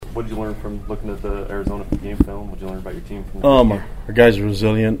what did you learn from looking at the Arizona game film? What did you learn about your team from the game? Our guys are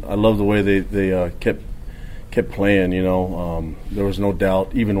resilient. I love the way they kept playing. There was no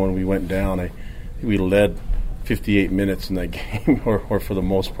doubt, even when we went down, we led 58 minutes in that game, or for the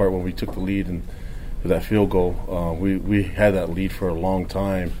most part, when we took the lead and with that field goal, we had that lead for a long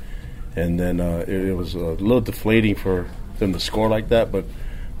time, and then it was a little deflating for them to score like that, but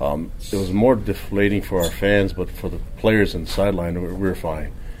it was more deflating for our fans, but for the players in the sideline, we were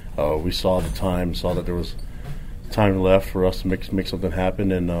fine. We saw the time, saw that there was time left for us to make something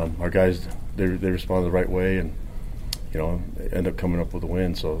happen, and our guys, they responded the right way, and end up coming up with a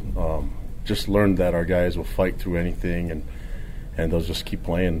win. So just learned that our guys will fight through anything, and they'll just keep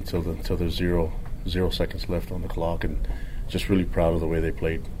playing until there's zero seconds left on the clock, and just really proud of the way they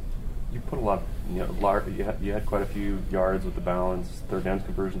played. You put a lot. You had quite a few yards with the balance. Third down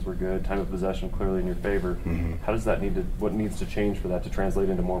conversions were good. Time of possession clearly in your favor. Mm-hmm. How does that what needs to change for that to translate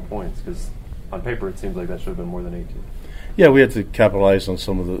into more points? Because on paper it seems like that should have been more than 18. Yeah, we had to capitalize on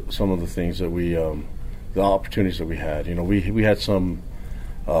some of the things that the opportunities that we had. We had some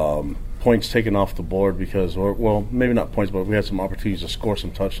points taken off the board because, or maybe not points, but we had some opportunities to score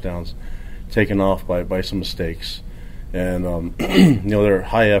some touchdowns taken off by some mistakes. And they're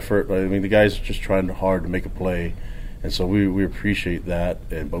high effort. I mean, the guys are just trying hard to make a play, and so we appreciate that.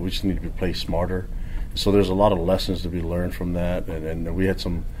 But we just need to play smarter. So there's a lot of lessons to be learned from that, and we had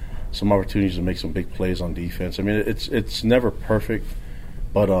some opportunities to make some big plays on defense. I mean, it's never perfect,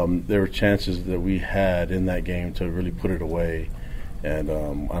 but there were chances that we had in that game to really put it away, and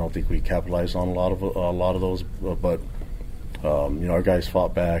I don't think we capitalized on a lot of those. But our guys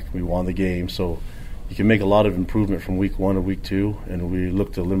fought back. We won the game, so. You can make a lot of improvement from week 1 to week 2, and we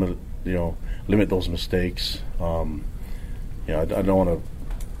look to limit those mistakes. I don't want to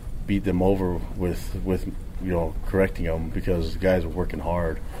beat them over with correcting them, because the guys are working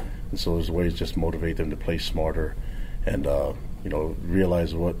hard, and so there's ways just to motivate them to play smarter, and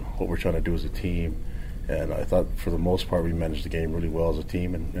realize what we're trying to do as a team. And I thought for the most part we managed the game really well as a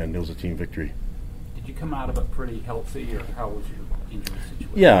team, and it was a team victory. Did you come out of it pretty healthy, or how was your injury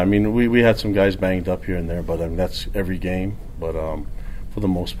situation? Yeah, I mean, we had some guys banged up here and there, but I mean, that's every game. But for the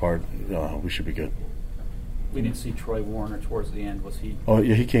most part, we should be good. We didn't see Troy Warner towards the end. Was he? Oh,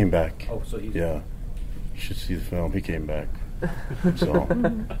 yeah, he came back. Oh, so he's... Yeah. You should see the film. He came back. So,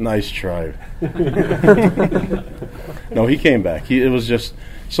 nice try. No, he came back. It was just...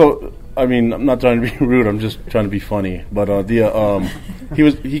 So, I mean, I'm not trying to be rude. I'm just trying to be funny. But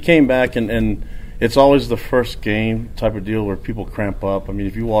he came back, and it's always the first game type of deal where people cramp up. I mean,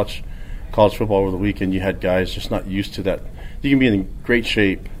 if you watch college football over the weekend, you had guys just not used to that. You can be in great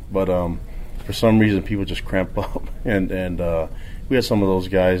shape, but for some reason people just cramp up, and we had some of those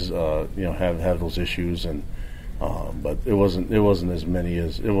guys, have those issues, and but it wasn't as many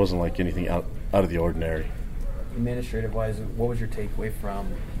as it wasn't like anything out of the ordinary. Administrative wise, what was your takeaway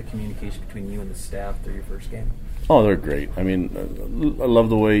from the communication between you and the staff through your first game? Oh, they're great. I mean, I love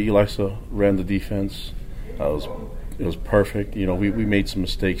the way Elisa ran the defense. It was perfect. We made some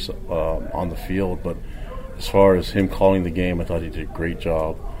mistakes on the field, but as far as him calling the game, I thought he did a great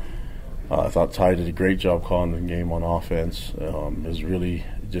job. I thought Ty did a great job calling the game on offense. It was really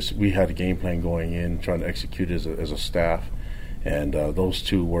just we had a game plan going in, trying to execute as a staff, and those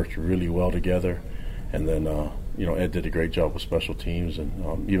two worked really well together. And then Ed did a great job with special teams,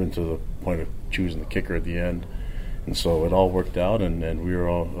 and even to the point of choosing the kicker at the end. And so it all worked out, and we were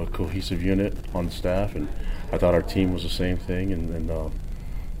all a cohesive unit on the staff, and I thought our team was the same thing, and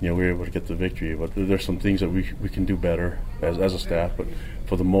we were able to get the victory. But there's some things that we can do better as a staff, but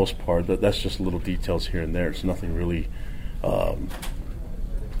for the most part, that's just little details here and there. It's nothing really out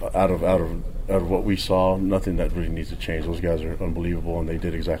of what we saw, nothing that really needs to change. Those guys are unbelievable, and they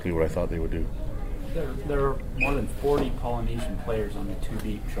did exactly what I thought they would do. There are more than 40 Polynesian players on the two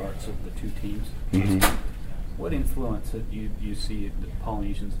deep charts of the two teams. Mm-hmm. What influence do you see the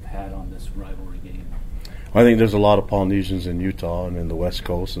Polynesians have had on this rivalry game? I think there's a lot of Polynesians in Utah and in the West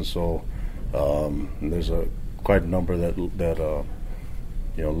Coast, and so there's quite a number that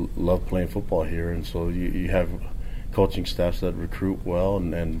love playing football here, and so you have coaching staffs that recruit well,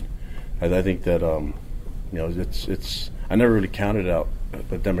 and I think that it's I never really counted out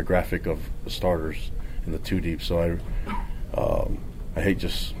the demographic of the starters in the two deep, so I hate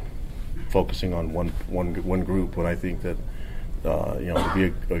just focusing on one group when I think that to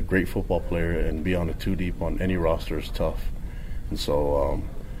be a great football player and be on a two deep on any roster is tough, and so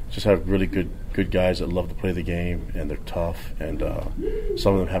just have really good guys that love to play the game, and they're tough, and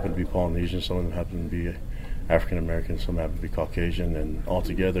some of them happen to be Polynesian, some of them happen to be African American, some happen to be Caucasian, and all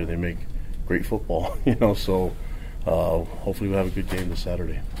together they make great football. So hopefully we'll have a good game this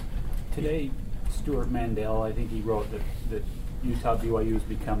Saturday. Today, Stuart Mandel, I think he wrote that Utah BYU has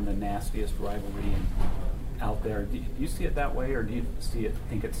become the nastiest rivalry out there. Do you see it that way, or do you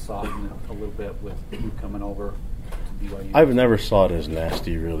think it's softened a little bit with you coming over to BYU? I've never saw it as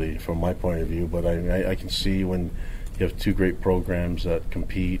nasty, really, from my point of view. But I can see when you have two great programs that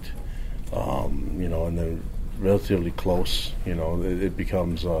compete, and they're relatively close. It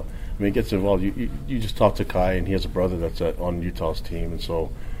becomes. It gets involved. You just talk to Kai, and he has a brother that's on Utah's team, and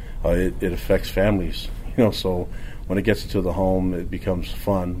so it affects families. So when it gets into the home, it becomes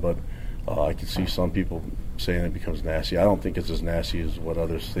fun. But I can see some people saying it becomes nasty. I don't think it's as nasty as what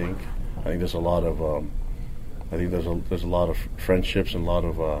others think. I think there's a lot of. There's a lot of friendships and a lot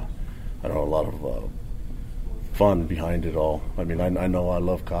of fun behind it all. I mean, I know I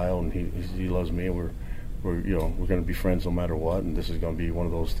love Kyle and he loves me. We're going to be friends no matter what, and this is going to be one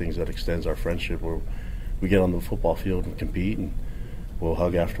of those things that extends our friendship where we get on the football field and compete and we'll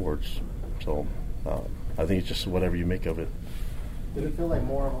hug afterwards. So I think it's just whatever you make of it. Did it feel like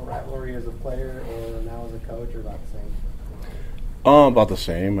more of a rivalry as a player or now as a coach, or about the same? About the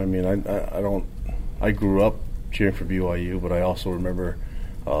same. I mean, I grew up cheering for BYU, but I also remember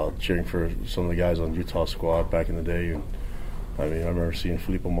cheering for some of the guys on Utah squad back in the day. And I remember seeing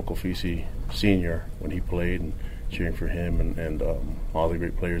Filippo Mokofisi Sr. when he played and cheering for him and all the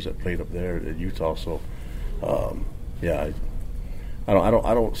great players that played up there at Utah. So, I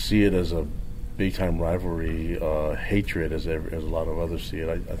don't see it as a big time rivalry, hatred as a lot of others see it.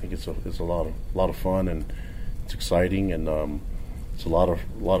 I think it's a lot of fun and it's exciting and. It's a lot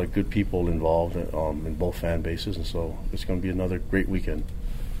of good people involved in both fan bases, and so it's going to be another great weekend.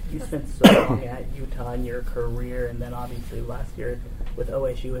 You spent so long at Utah in your career, and then obviously last year with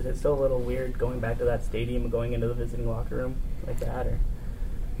OSU. Is it still a little weird going back to that stadium and going into the visiting locker room like that? Or?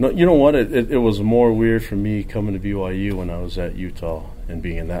 No, you know what? It was more weird for me coming to BYU when I was at Utah and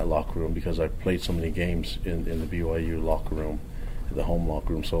being in that locker room because I played so many games in the BYU locker room, the home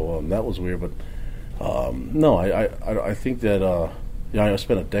locker room. So that was weird, but no, I think that. I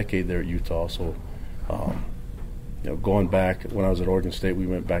spent a decade there at Utah, so going back when I was at Oregon State, we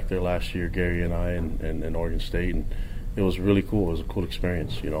went back there last year, Gary and I, and Oregon State, and it was really cool. It was a cool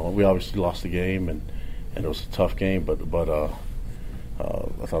experience. We obviously lost the game, and it was a tough game, but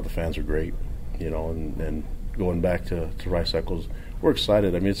I thought the fans were great, and going back to Rice Eccles, we're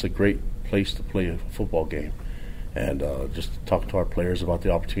excited. I mean, it's a great place to play a football game, and just talk to our players about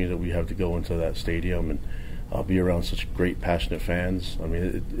the opportunity that we have to go into that stadium and be around such great, passionate fans. I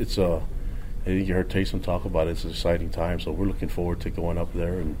mean, it's I think you heard Taysom talk about it. It's an exciting time, so we're looking forward to going up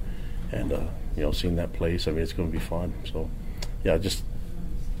there and seeing that place. I mean, it's going to be fun. So, I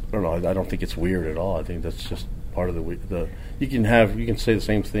don't know. I don't think it's weird at all. I think that's just part of the. You can say the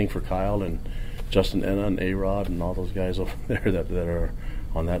same thing for Kyle and Justin Enna and A-Rod and all those guys over there that are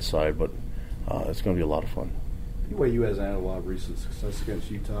on that side, but it's going to be a lot of fun. BYU has had a lot of recent success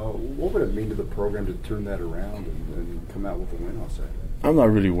against Utah. What would it mean to the program to turn that around and come out with a win on Saturday? I'm not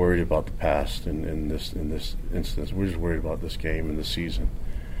really worried about the past in this instance. We're just worried about this game and the season.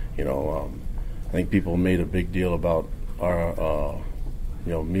 I think people made a big deal about our,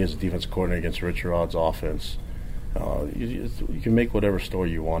 me as a defense coordinator against Rich Rod's offense. You can make whatever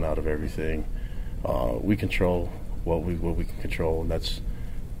story you want out of everything. We control what we can control, and that's.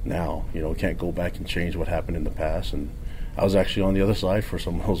 Now, we can't go back and change what happened in the past, and I was actually on the other side for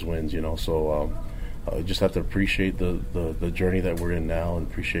some of those wins, so just have to appreciate the journey that we're in now and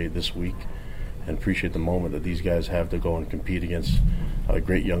appreciate this week and appreciate the moment that these guys have to go and compete against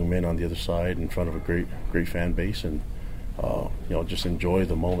great young men on the other side in front of a great fan base and, just enjoy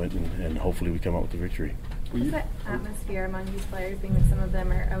the moment and hopefully we come out with the victory. What's the atmosphere among these players, being that some of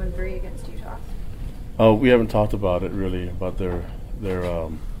them are 0-3 against Utah? We haven't talked about it really, about their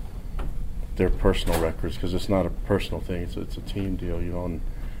personal records, because it's not a personal thing; it's a team deal, And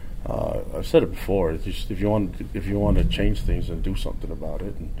I've said it before. It's just if you want to change things, then do something about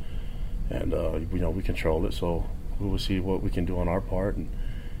it, and we control it. So we will see what we can do on our part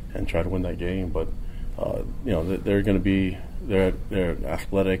and try to win that game. But they're going to be they're an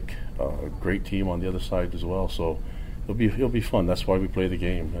athletic, great team on the other side as well. So it'll be fun. That's why we play the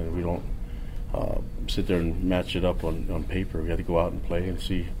game, and we don't sit there and match it up on paper. We got to go out and play and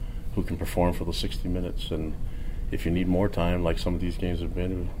see who can perform for those 60 minutes. And if you need more time, like some of these games have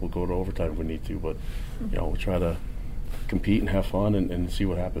been, we'll go to overtime if we need to. But we'll try to compete and have fun and see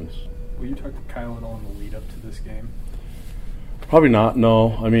what happens. Will you talk to Kyle at all in the lead up to this game? Probably not.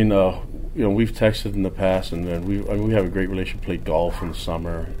 No. I mean, we've texted in the past, and then we have a great relationship. Play golf in the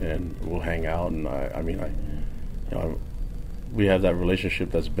summer, and we'll hang out. And we have that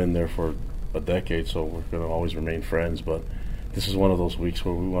relationship that's been there for a decade, so we're going to always remain friends. But this is one of those weeks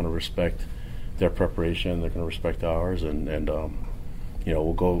where we want to respect their preparation. They're going to respect ours, and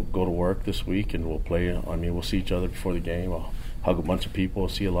we'll go to work this week and we'll play. I mean, we'll see each other before the game. I'll hug a bunch of people.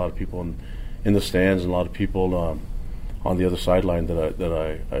 See a lot of people in the stands, and a lot of people on the other sideline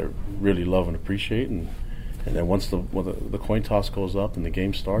that I really love and appreciate. And then once the coin toss goes up and the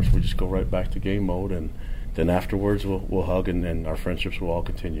game starts, we just go right back to game mode, and then afterwards we'll hug, and our friendships will all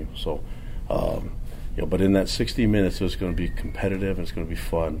continue. So, but in that 60 minutes, it's going to be competitive and it's going to be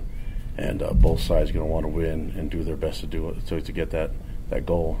fun, and both sides are going to want to win and do their best to do it to get that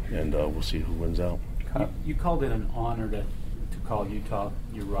goal, and we'll see who wins out. You called it an honor to call Utah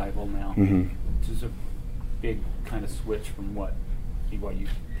your rival now, which is a big kind of switch from what you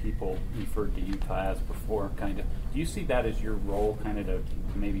people referred to Utah as before. Kind of, do you see that as your role, kind of to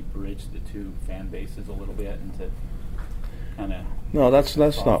maybe bridge the two fan bases a little bit, and to kind of? No, that's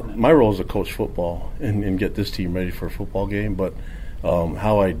not my role is to coach football and get this team ready for a football game. But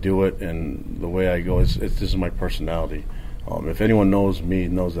how I do it and the way I go, this is my personality. If anyone knows me,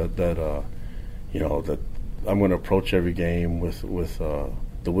 knows that I'm going to approach every game with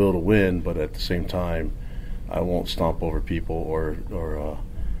the will to win, but at the same time, I won't stomp over people or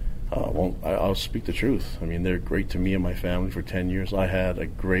I'll speak the truth. I mean, they're great to me and my family for 10 years. I had a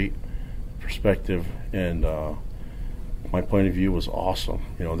great perspective, and my point of view was awesome.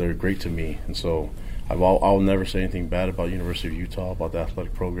 They're great to me, and so I'll never say anything bad about University of Utah, about the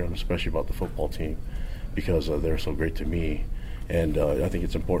athletic program, especially about the football team, because they're so great to me. And I think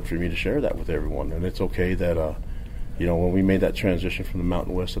it's important for me to share that with everyone. And it's okay that when we made that transition from the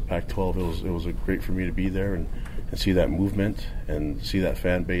Mountain West to Pac-12, it was great for me to be there and see that movement and see that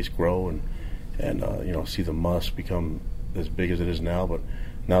fan base grow and see the Must become as big as it is now. But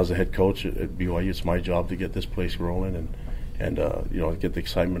now as a head coach at BYU, it's my job to get this place rolling and get the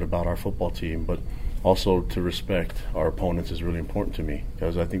excitement about our football team. But also to respect our opponents is really important to me,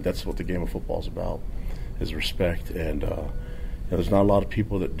 because I think that's what the game of football is about, is respect. And there's not a lot of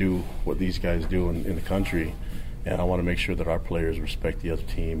people that do what these guys do in the country. And I want to make sure that our players respect the other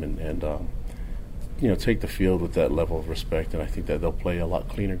team and take the field with that level of respect. And I think that they'll play a lot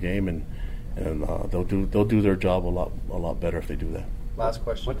cleaner game and they'll do their job a lot better if they do that. Last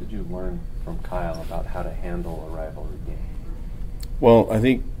question. What did you learn from Kyle about how to handle a rivalry game? Well, I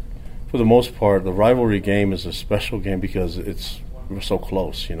think for the most part, the rivalry game is a special game because we're so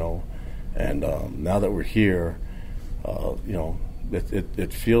close, And now that we're here,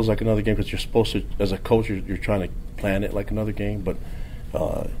 it feels like another game, because you're supposed to, as a coach, you're trying to plan it like another game, but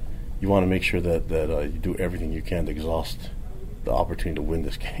you want to make sure that you do everything you can to exhaust the opportunity to win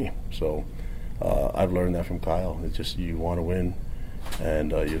this game. So I've learned that from Kyle. It's just you want to win,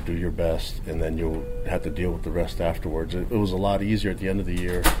 and you'll do your best, and then you'll have to deal with the rest afterwards. It was a lot easier at the end of the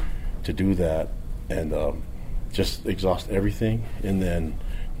year to do that and just exhaust everything, and then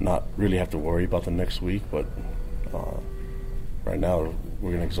not really have to worry about the next week. But right now, we're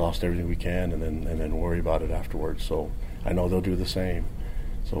going to exhaust everything we can, and then worry about it afterwards. So I know they'll do the same.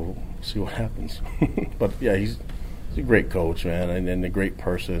 So we'll see what happens. But yeah, he's a great coach, man, and a great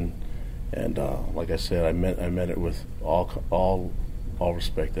person. And like I said, I meant it with all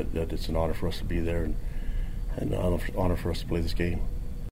respect that it's an honor for us to be there and an honor for us to play this game.